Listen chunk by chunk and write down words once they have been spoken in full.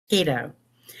keto.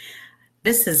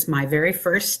 This is my very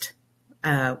first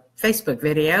Facebook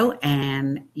video,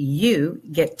 and you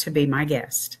get to be my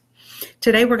guest.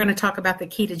 Today we're going to talk about the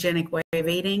ketogenic way of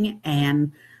eating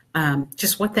and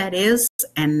just what that is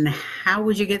and how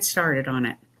would you get started on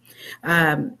it.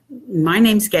 My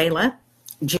name's Gayla,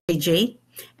 GG,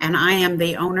 and I am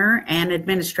the owner and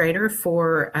administrator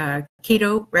for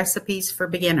Keto Recipes for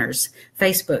Beginners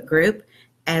Facebook group,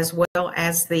 as well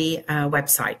as the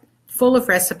website, full of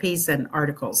recipes and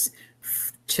articles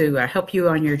to help you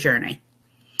on your journey.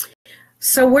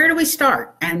 So where do we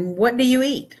start and what do you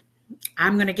eat?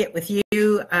 I'm going to get with you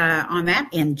on that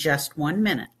in just 1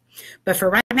 minute. But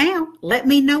for right now, let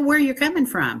me know where you're coming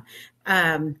from.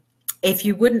 If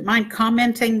you wouldn't mind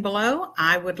commenting below,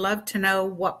 I would love to know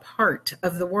what part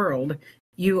of the world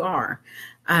you are.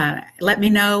 Let me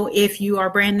know if you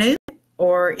are brand new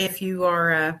or if you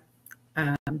are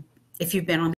if you've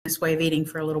been on this way of eating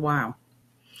for a little while.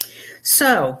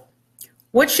 So,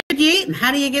 what should you eat and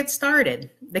how do you get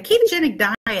started? The ketogenic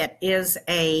diet is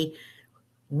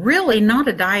really not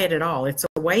a diet at all. It's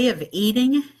a way of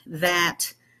eating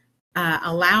that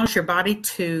allows your body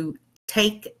to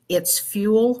take its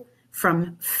fuel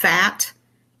from fat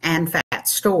and fat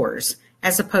stores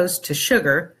as opposed to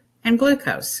sugar and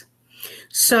glucose.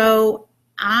 So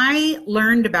I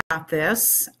learned about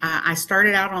this. I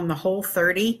started out on the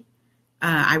Whole30.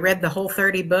 I read the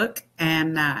Whole30 book,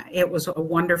 and it was a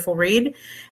wonderful read.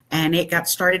 And it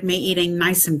started me eating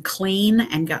nice and clean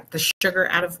and got the sugar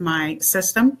out of my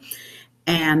system.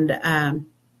 And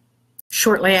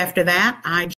shortly after that,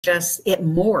 it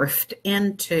morphed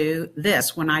into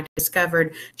this when I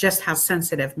discovered just how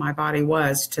sensitive my body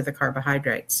was to the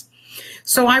carbohydrates.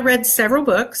 So I read several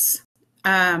books.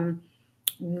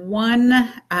 One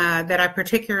that I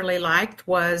particularly liked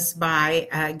was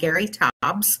by Gary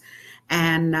Taubes,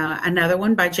 and another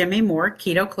one by Jimmy Moore,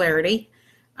 Keto Clarity.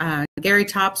 Gary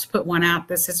Taubes put one out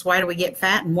that says, "Why do we get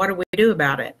fat and what do we do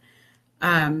about it?"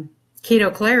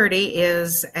 Keto Clarity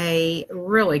is a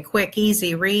really quick,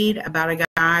 easy read about a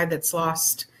guy that's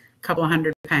lost a couple of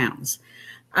 100 pounds.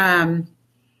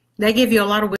 They give you a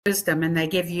lot of wisdom, and they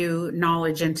give you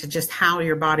knowledge into just how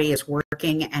your body is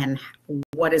working and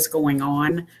what is going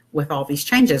on with all these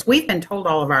changes. We've been told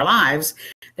all of our lives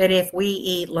that if we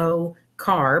eat low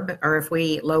carb, or if we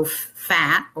eat low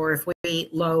fat, or if we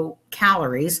eat low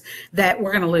calories, that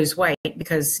we're going to lose weight,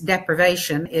 because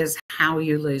deprivation is how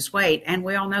you lose weight. And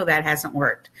we all know that hasn't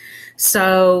worked.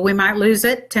 So we might lose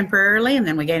it temporarily and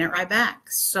then we gain it right back.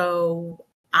 So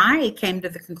I came to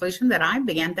the conclusion that I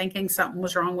began thinking something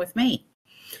was wrong with me.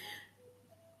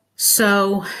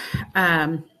 So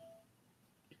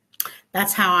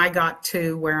that's how I got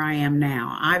to where I am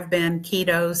now. I've been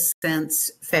keto since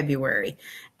February,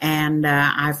 and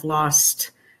I've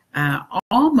lost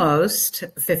almost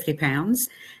 50 pounds,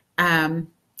 and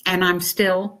I've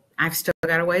still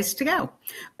got a ways to go.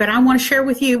 But I want to share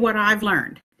with you what I've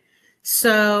learned.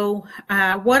 So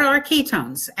what are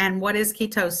ketones and what is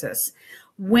ketosis?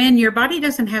 When your body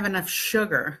doesn't have enough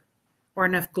sugar or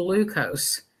enough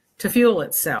glucose to fuel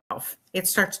itself, it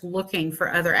starts looking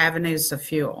for other avenues of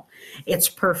fuel. Its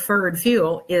preferred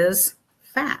fuel is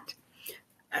fat.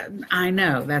 I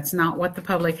know that's not what the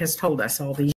public has told us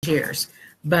all these years,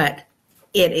 but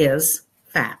it is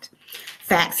fat.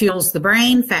 Fat fuels the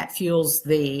brain, fat fuels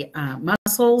the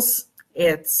muscles.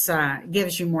 It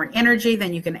gives you more energy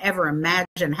than you can ever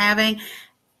imagine having.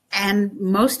 And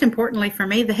most importantly for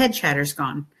me, the head chatter's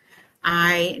gone.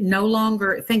 I no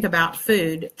longer think about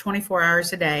food 24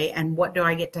 hours a day and what do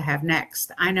I get to have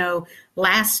next. I know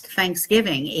last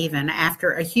Thanksgiving, even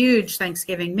after a huge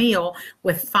Thanksgiving meal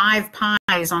with 5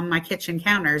 pies on my kitchen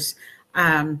counters,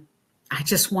 I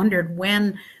just wondered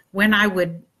when I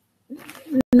would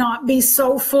not be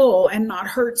so full and not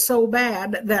hurt so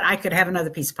bad that I could have another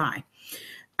piece of pie.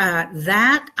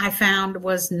 That I found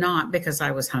was not because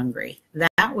I was hungry.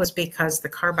 That was because the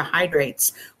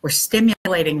carbohydrates were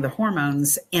stimulating the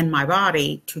hormones in my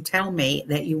body to tell me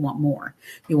that you want more.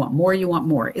 You want more, you want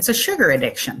more. It's a sugar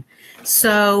addiction.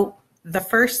 So the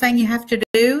first thing you have to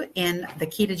do in the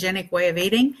ketogenic way of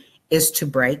eating is to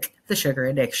break the sugar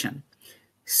addiction.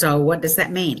 So what does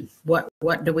that mean? What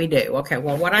do we do? Okay,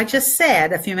 well, what I just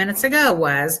said a few minutes ago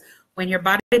was when your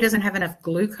body doesn't have enough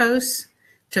glucose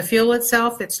to fuel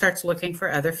itself, it starts looking for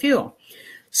other fuel.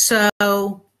 So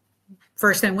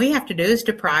first thing we have to do is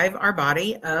deprive our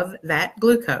body of that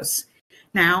glucose.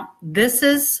 Now, this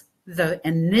is the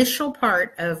initial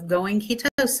part of going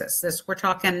ketosis. We're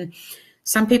talking,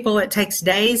 some people it takes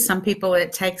days, some people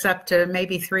it takes up to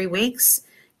maybe 3 weeks,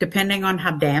 depending on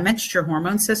how damaged your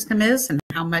hormone system is and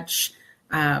how much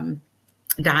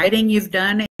dieting you've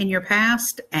done in your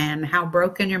past and how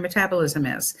broken your metabolism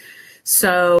is.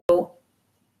 So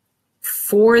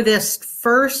for this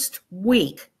first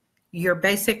week, you're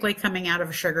basically coming out of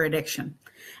a sugar addiction.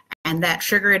 And that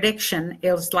sugar addiction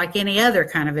is like any other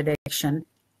kind of addiction.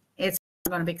 It's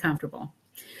not going to be comfortable.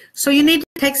 So you need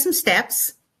to take some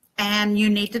steps, and you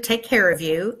need to take care of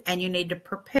you, and you need to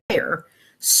prepare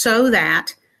so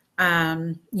that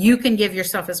you can give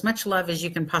yourself as much love as you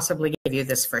can possibly give you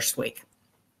this first week.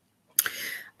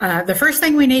 The first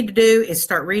thing we need to do is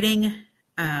start reading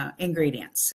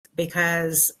ingredients,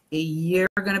 because you're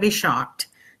going to be shocked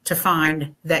to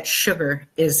find that sugar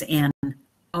is in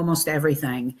almost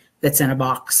everything that's in a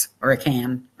box or a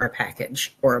can or a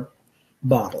package or a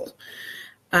bottle.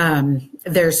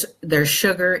 There's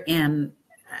sugar in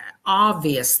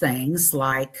obvious things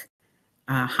like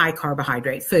high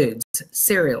carbohydrate foods,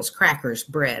 cereals, crackers,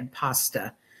 bread,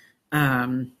 pasta,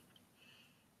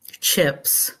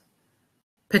 chips,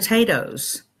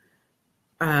 potatoes,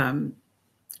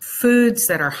 foods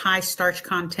that are high starch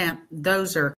content.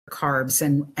 Those are carbs,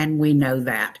 and we know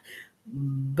that.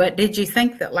 But did you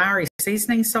think that Lowry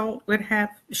seasoning salt would have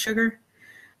sugar?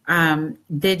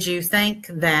 Did you think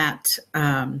that,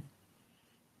 oh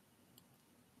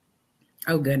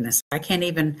goodness, I can't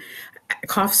even,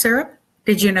 cough syrup?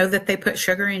 Did you know that they put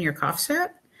sugar in your cough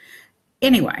syrup?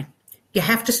 Anyway, you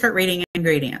have to start reading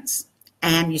ingredients,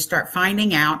 and you start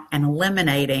finding out and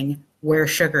eliminating where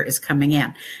sugar is coming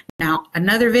in. Now,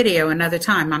 another video, another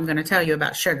time, I'm going to tell you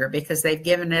about sugar, because they've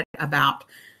given it about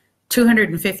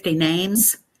 250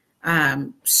 names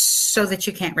so that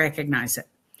you can't recognize it.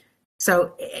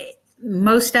 So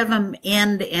most of them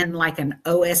end in like an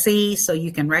OSE, so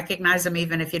you can recognize them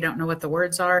even if you don't know what the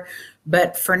words are.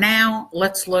 But for now,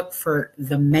 let's look for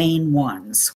the main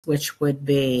ones, which would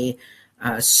be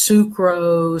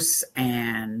sucrose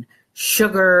and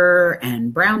sugar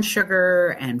and brown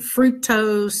sugar and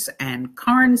fructose and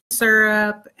corn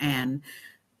syrup and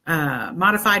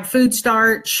modified food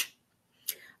starch.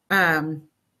 And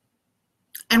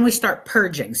we start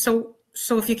purging. So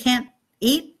if you can't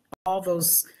eat all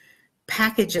those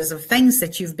packages of things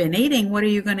that you've been eating, what are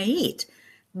you going to eat?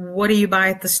 What do you buy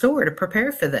at the store to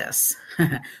prepare for this?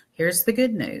 Here's the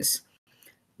good news.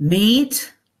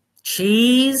 Meat,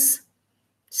 cheese,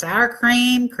 sour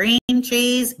cream, cream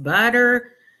cheese,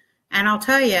 butter. And I'll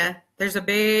tell you, there's a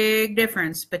big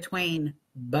difference between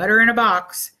butter in a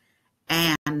box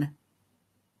and,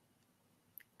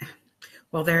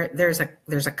 well, there's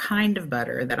a kind of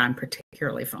butter that I'm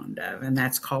particularly fond of, and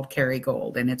that's called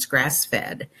Kerrygold, and it's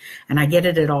grass-fed. And I get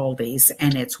it at Aldi's,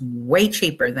 and it's way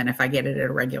cheaper than if I get it at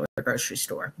a regular grocery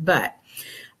store. But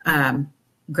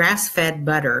grass-fed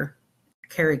butter,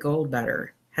 Kerrygold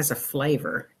butter, has a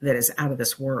flavor that is out of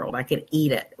this world. I could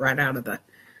eat it right out of the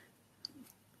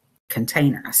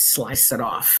container. I slice it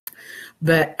off.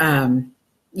 But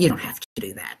you don't have to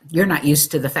do that. You're not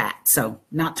used to the fat, so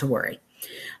not to worry.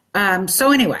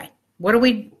 So anyway, what do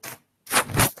we,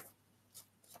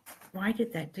 why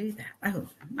did that do that? Oh,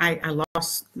 I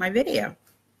lost my video.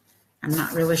 I'm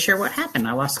not really sure what happened.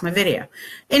 I lost my video.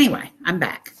 Anyway, I'm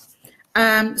back.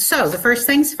 So the first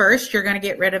things first, you're going to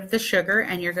get rid of the sugar,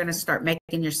 and you're going to start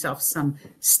making yourself some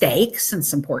steaks and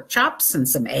some pork chops and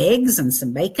some eggs and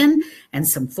some bacon and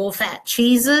some full fat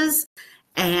cheeses.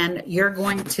 And you're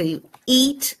going to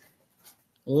eat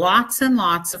lots and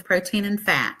lots of protein and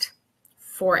fat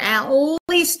for at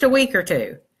least a week or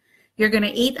two. You're going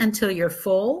to eat until you're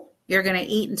full. You're going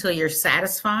to eat until you're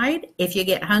satisfied. If you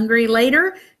get hungry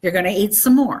later, you're going to eat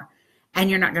some more. And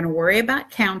you're not going to worry about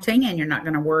counting, and you're not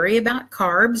going to worry about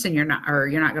carbs, and you're not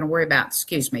going to worry about,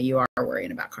 excuse me, you are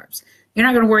worrying about carbs. You're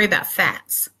not going to worry about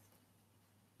fats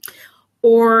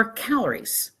or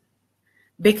calories,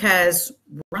 because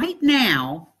right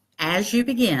now, as you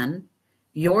begin,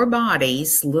 your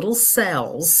body's little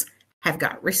cells have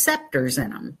got receptors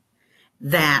in them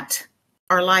that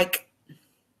are like,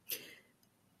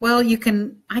 well,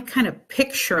 I kind of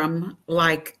picture them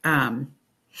like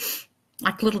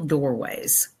little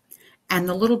doorways. And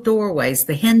the little doorways,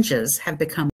 the hinges have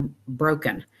become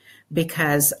broken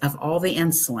because of all the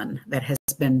insulin that has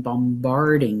been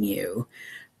bombarding you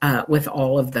with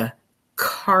all of the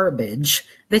garbage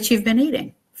that you've been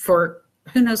eating for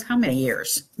who knows how many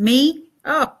years. Me,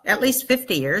 at least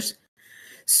 50 years.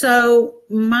 So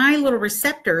my little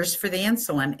receptors for the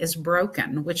insulin is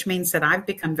broken, which means that I've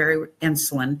become very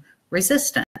insulin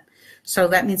resistant. So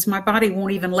that means my body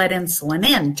won't even let insulin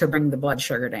in to bring the blood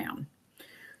sugar down.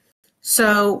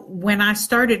 So when I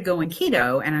started going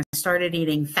keto and I started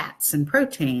eating fats and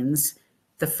proteins,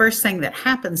 the first thing that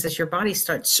happens is your body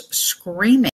starts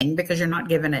screaming because you're not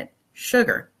giving it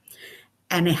sugar.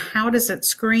 And how does it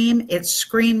scream? It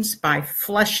screams by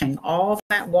flushing all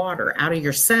that water out of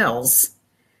your cells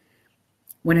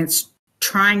when it's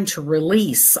trying to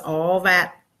release all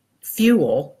that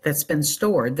fuel that's been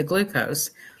stored, the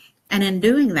glucose. And in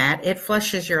doing that, it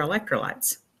flushes your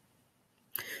electrolytes.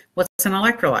 What's an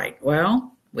electrolyte?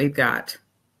 Well, we've got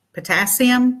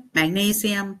potassium,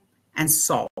 magnesium, and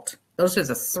salt. Those are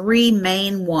the three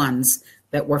main ones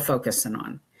that we're focusing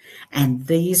on. And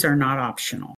these are not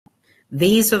optional.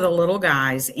 These are the little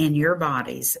guys in your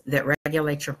bodies that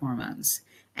regulate your hormones.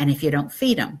 And if you don't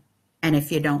feed them, and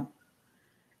if you don't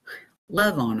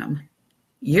love on them,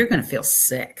 you're going to feel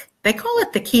sick. They call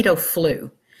it the keto flu.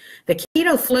 The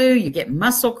keto flu, you get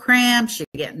muscle cramps, you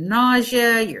get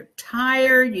nausea, you're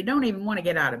tired, you don't even want to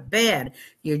get out of bed.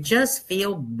 You just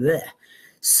feel bleh.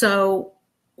 So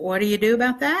what do you do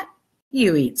about that?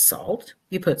 You eat salt.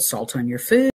 You put salt on your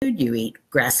food. You eat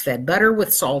grass-fed butter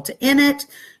with salt in it.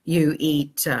 You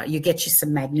eat, you get you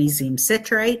some magnesium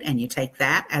citrate and you take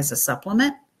that as a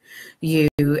supplement. You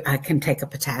can take a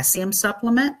potassium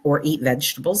supplement or eat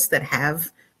vegetables that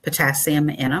have potassium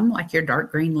in them, like your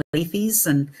dark green leafies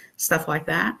and stuff like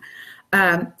that.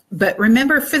 But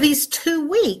remember, for these 2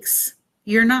 weeks,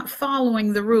 you're not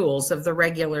following the rules of the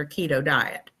regular keto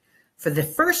diet. For the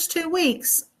first 2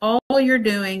 weeks, all you're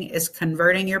doing is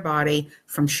converting your body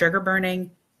from sugar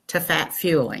burning to fat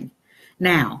fueling.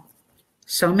 Now,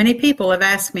 so many people have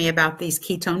asked me about these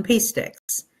ketone pea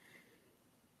sticks.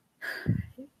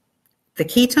 The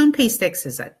ketone pea sticks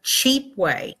is a cheap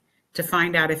way to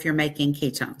find out if you're making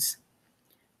ketones.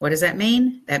 What does that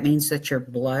mean? That means that your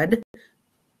blood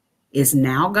is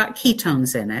now got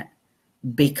ketones in it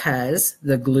because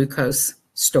the glucose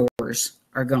stores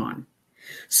are gone.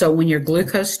 So when your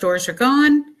glucose stores are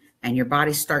gone and your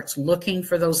body starts looking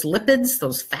for those lipids,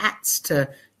 those fats to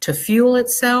fuel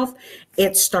itself,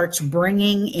 it starts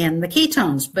bringing in the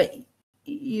ketones, but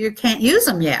you can't use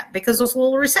them yet because those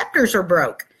little receptors are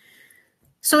broke.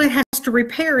 So it has to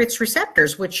repair its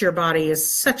receptors, which your body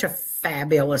is such a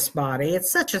fabulous body.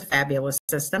 It's such a fabulous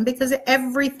system because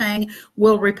everything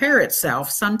will repair itself.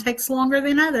 Some takes longer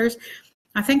than others.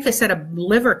 I think they said a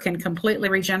liver can completely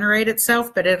regenerate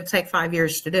itself, but it'll take 5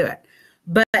 years to do it.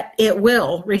 But it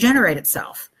will regenerate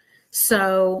itself.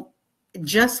 So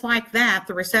just like that,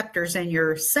 the receptors in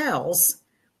your cells,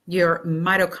 your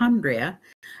mitochondria,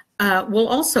 will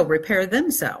also repair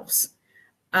themselves.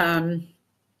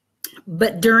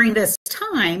 But during this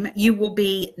time, you will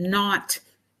be not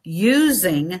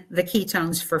using the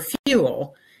ketones for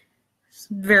fuel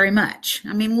very much.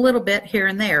 I mean, a little bit here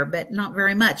and there, but not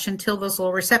very much until those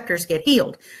little receptors get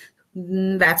healed.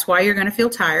 That's why you're going to feel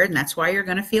tired, and that's why you're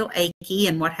going to feel achy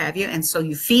and what have you. And so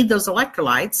you feed those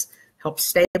electrolytes, help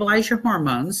stabilize your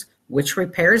hormones, which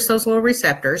repairs those little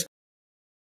receptors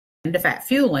into fat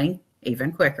fueling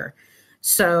even quicker.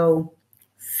 So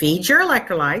feed your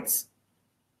electrolytes,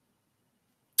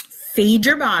 feed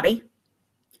your body,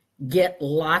 get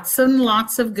lots and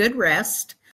lots of good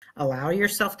rest, allow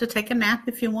yourself to take a nap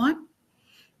if you want,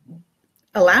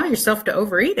 allow yourself to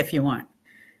overeat if you want.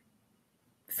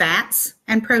 Fats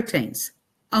and proteins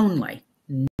only,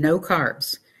 no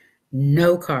carbs,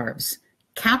 no carbs.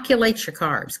 Calculate your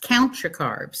carbs, count your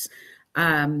carbs.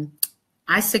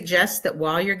 I suggest that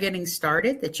while you're getting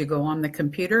started, that you go on the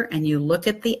computer and you look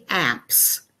at the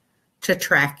apps to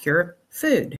track your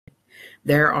food.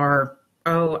 There are,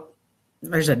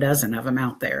 there's a dozen of them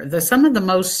out there. Some of the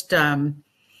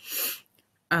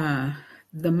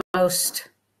most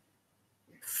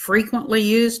frequently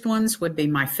used ones would be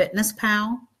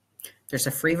MyFitnessPal. There's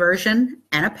a free version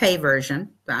and a pay version.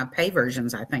 Pay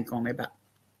version's, I think, only about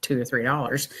 $2 or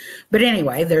 $3. But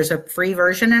anyway, there's a free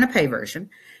version and a pay version.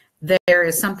 There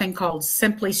is something called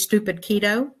Simply Stupid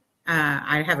Keto.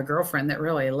 I have a girlfriend that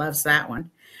really loves that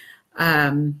one.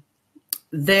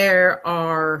 There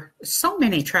are so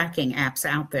many tracking apps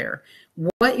out there.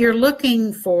 What you're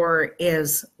looking for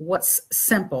is what's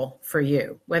simple for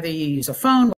you, whether you use a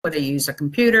phone, whether you use a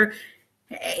computer,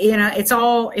 it's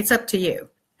up to you.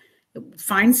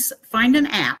 Find an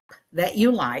app that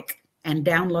you like and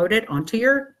download it onto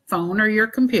your phone or your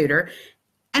computer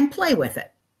and play with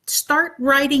it. Start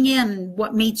writing in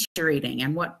what meats you're eating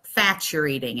and what fats you're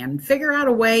eating, and figure out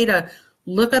a way to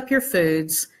look up your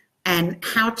foods and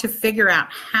how to figure out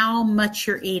how much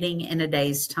you're eating in a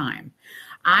day's time.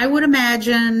 I would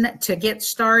imagine to get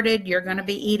started, you're going to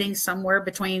be eating somewhere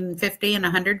between 50 and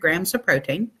 100 grams of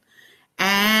protein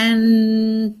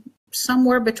and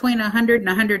somewhere between 100 and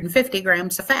 150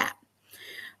 grams of fat.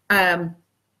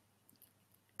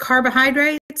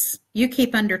 Carbohydrates, you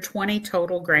keep under 20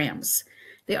 total grams.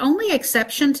 The only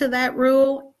exception to that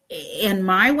rule, in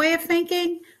my way of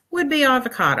thinking, would be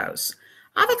avocados.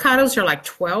 Avocados are like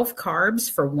 12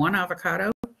 carbs for one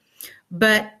avocado,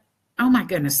 but oh my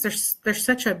goodness, they're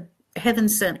such a heaven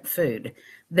sent food.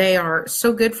 They are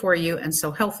so good for you and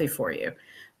so healthy for you.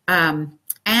 And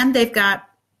they've got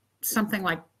something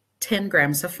like 10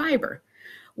 grams of fiber.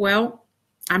 Well,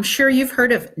 I'm sure you've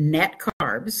heard of net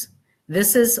carbs.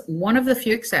 This is one of the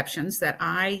few exceptions that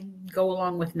I go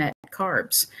along with net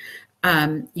carbs.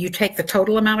 You take the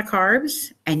total amount of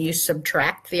carbs and you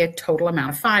subtract the total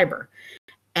amount of fiber.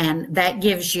 And that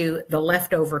gives you the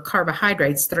leftover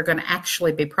carbohydrates that are going to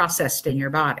actually be processed in your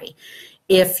body.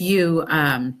 If you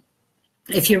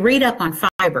read up on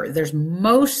fiber, there's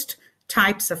most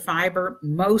types of fiber.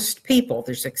 Most people,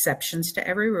 there's exceptions to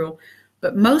every rule,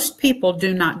 but most people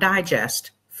do not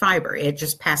digest fiber. It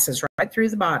just passes right through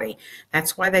the body.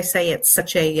 That's why they say it's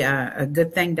such a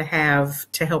good thing to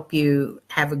have to help you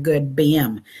have a good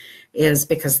BM, is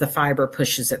because the fiber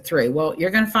pushes it through. Well,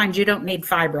 you're going to find you don't need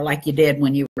fiber like you did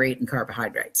when you were eating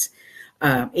carbohydrates,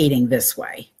 eating this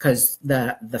way, because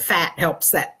the fat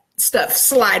helps that stuff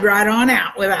slide right on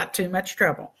out without too much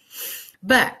trouble.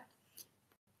 But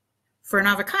for an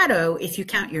avocado, if you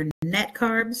count your net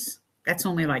carbs, that's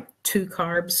only like 2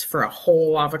 carbs for a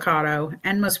whole avocado,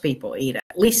 and most people eat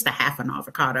at least a half an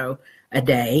avocado a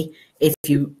day if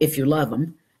you love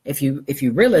them. If you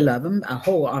really love them, a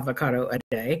whole avocado a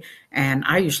day. And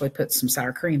I usually put some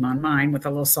sour cream on mine with a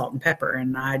little salt and pepper,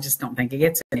 and I just don't think it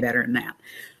gets any better than that.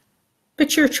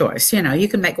 But your choice, you know, you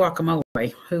can make guacamole.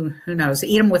 Who knows?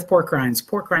 Eat them with pork rinds.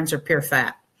 Pork rinds are pure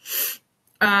fat.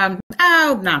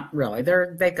 Oh, not really.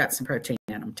 They've got some protein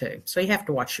in them too. So you have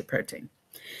to watch your protein.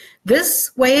 This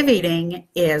way of eating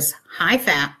is high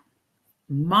fat,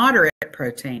 moderate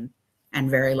protein, and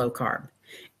very low carb.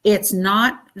 It's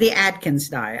not the Atkins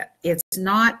diet. It's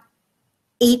not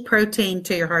eat protein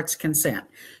to your heart's content.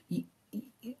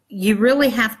 You really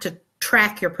have to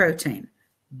track your protein,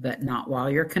 but not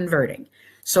while you're converting.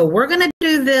 So we're going to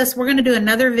do this. We're going to do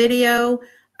another video.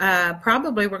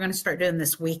 Probably we're going to start doing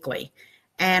this weekly,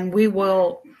 and we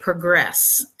will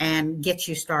progress and get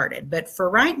you started. But for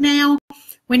right now,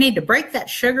 we need to break that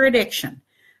sugar addiction.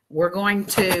 We're going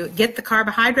to get the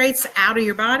carbohydrates out of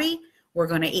your body. We're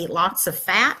going to eat lots of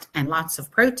fat and lots of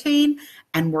protein,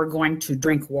 and we're going to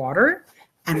drink water,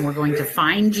 and we're going to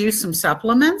find you some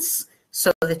supplements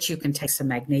so that you can take some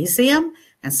magnesium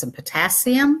and some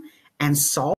potassium and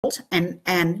salt, and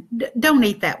don't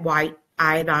eat that white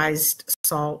iodized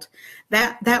salt.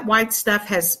 That white stuff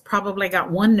has probably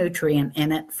got 1 nutrient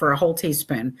in it for a whole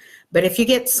teaspoon. But if you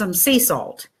get some sea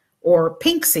salt or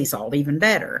pink sea salt, even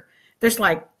better, there's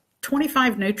like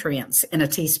 25 nutrients in a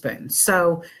teaspoon.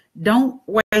 So don't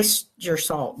waste your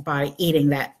salt by eating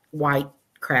that white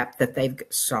crap that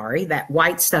that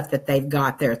white stuff that they've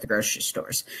got there at the grocery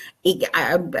stores.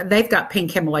 They've got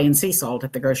pink Himalayan sea salt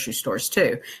at the grocery stores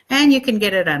too, and you can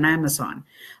get it on Amazon.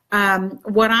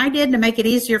 What I did to make it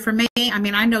easier for me, I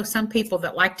mean, I know some people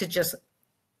that like to just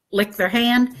lick their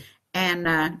hand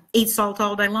and eat salt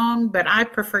all day long, but I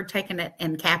prefer taking it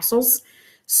in capsules.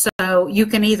 So you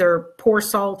can either pour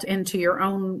salt into your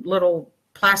own little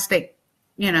plastic,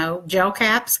 gel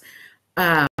caps,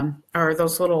 or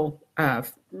those little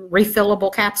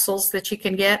refillable capsules that you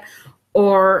can get,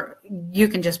 or you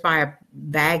can just buy a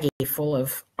baggie full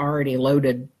of already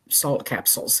loaded salt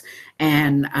capsules.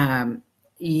 And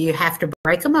you have to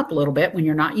break them up a little bit when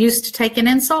you're not used to taking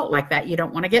in salt like that. You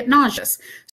don't want to get nauseous.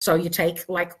 So you take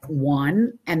like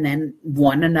 1 and then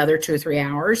 1 another 2 or 3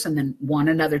 hours, and then 1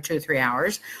 another 2 or 3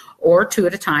 hours, or 2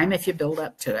 at a time if you build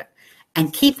up to it.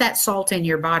 And keep that salt in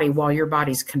your body while your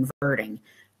body's converting.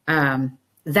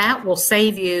 That will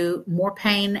save you more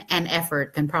pain and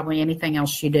effort than probably anything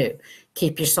else you do.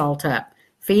 Keep your salt up.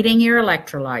 Feeding your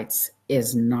electrolytes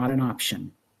is not an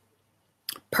option.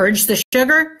 Purge the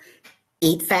sugar,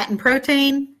 eat fat and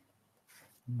protein,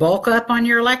 bulk up on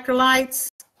your electrolytes,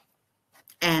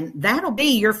 and that'll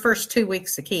be your first 2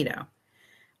 weeks of keto.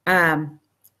 I'm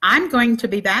going to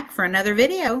be back for another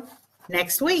video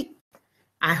next week.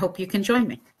 I hope you can join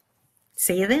me.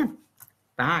 See you then.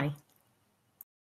 Bye.